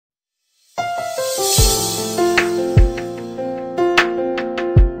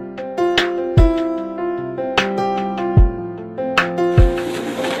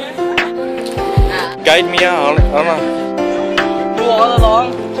guide me out. Do all along.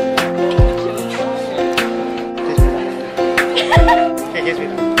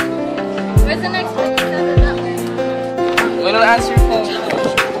 Where's the next one? When I'll answer your phone.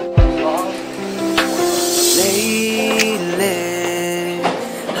 Lately,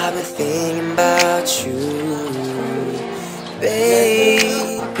 I've been thinking about you,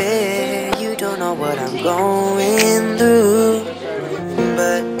 baby. You don't know what I'm going through,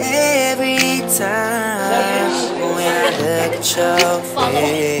 but every time when I look at your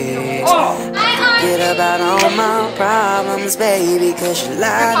face, forget about all my problems, baby, 'cause you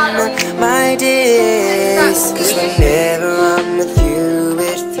lighten up my days. 'Cause whenever I'm with you,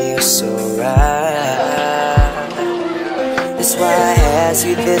 it feels so right. That's why I ask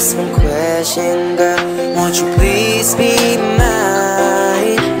you this one question, girl. Won't you please be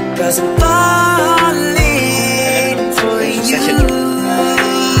mine? 'Cause I'm falling for you.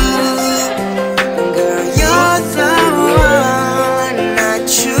 Girl, you're the one I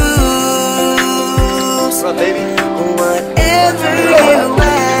choose. Baby. Whatever you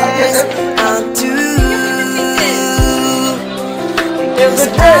ask, I'll do. 'Cause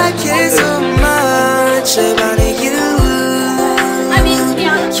I care so much about you.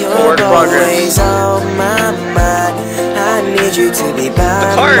 You're always on my mind. I need you to be by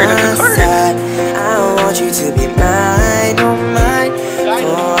my side. I want you to be mine, oh mine,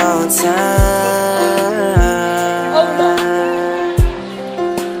 for all time.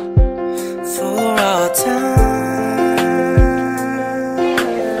 For all time.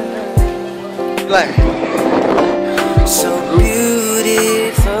 Black. So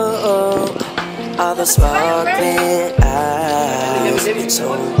beautiful, all the sparkling eyes, so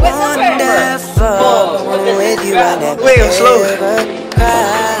wonderful. With you I never ever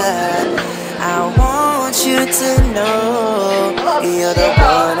cried. I want you to know you're the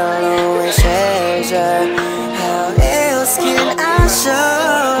one I'll always treasure. How else can I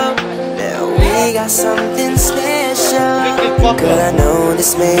show that we got something special? Girl, I know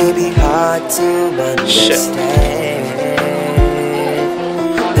this may be hard to understand.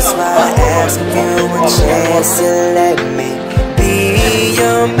 That's why I ask you a chance to let me be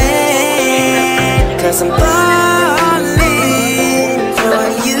your man. 'Cause I'm falling for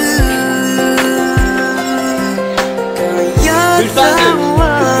you. Girl, you're the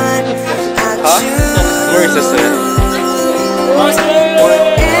one I choose. Where's this at?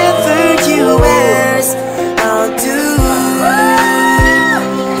 Whatever you ask, I'll do.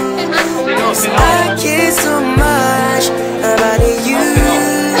 'Cause I care so much about you.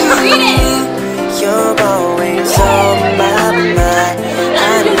 You're always on my mind.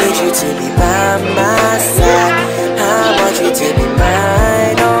 I need you to be by my side. I want you to be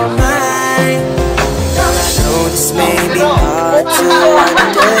mine, oh mine. Now I know this may be hard to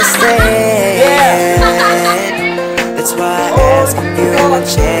understand. That's why I ask you a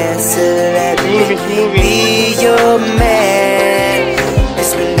chance to let me be your man.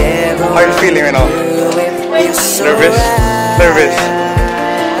 It's whenever How are you feeling right now? Nervous? Nervous.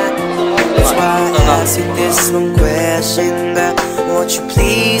 That's why I ask you this one question, girl. Won't you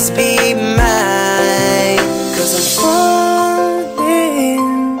please be mine? 'Cause I'm falling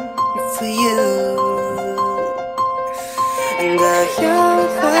for you. And girl, you're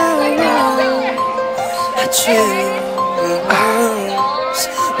the one I choose.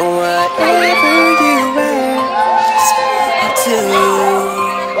 Whatever you ask, I'll do.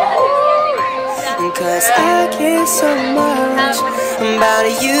 'Cause I care so much about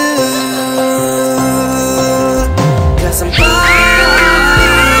you. 'Cause I'm falling for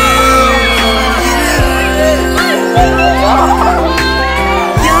you.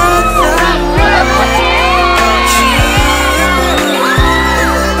 You're the one I choose.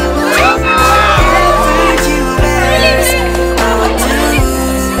 Whatever you ask, I'll do.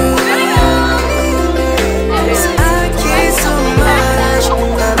 'Cause I care so much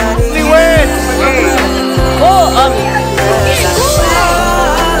about you.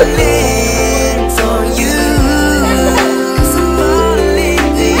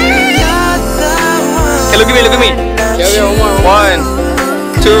 Hey, look at me. 1,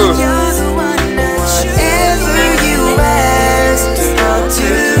 2.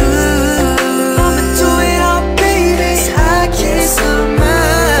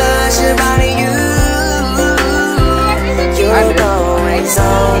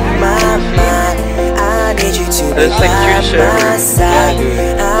 It's like cute shirt.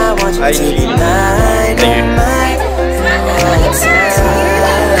 I want you to be mine, mine.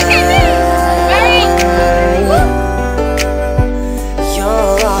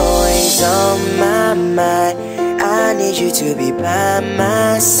 You're always on my mind. I I need you to be by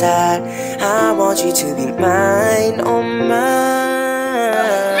my side. I want you to be mine, oh mine.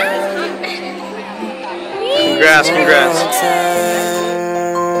 Congrats.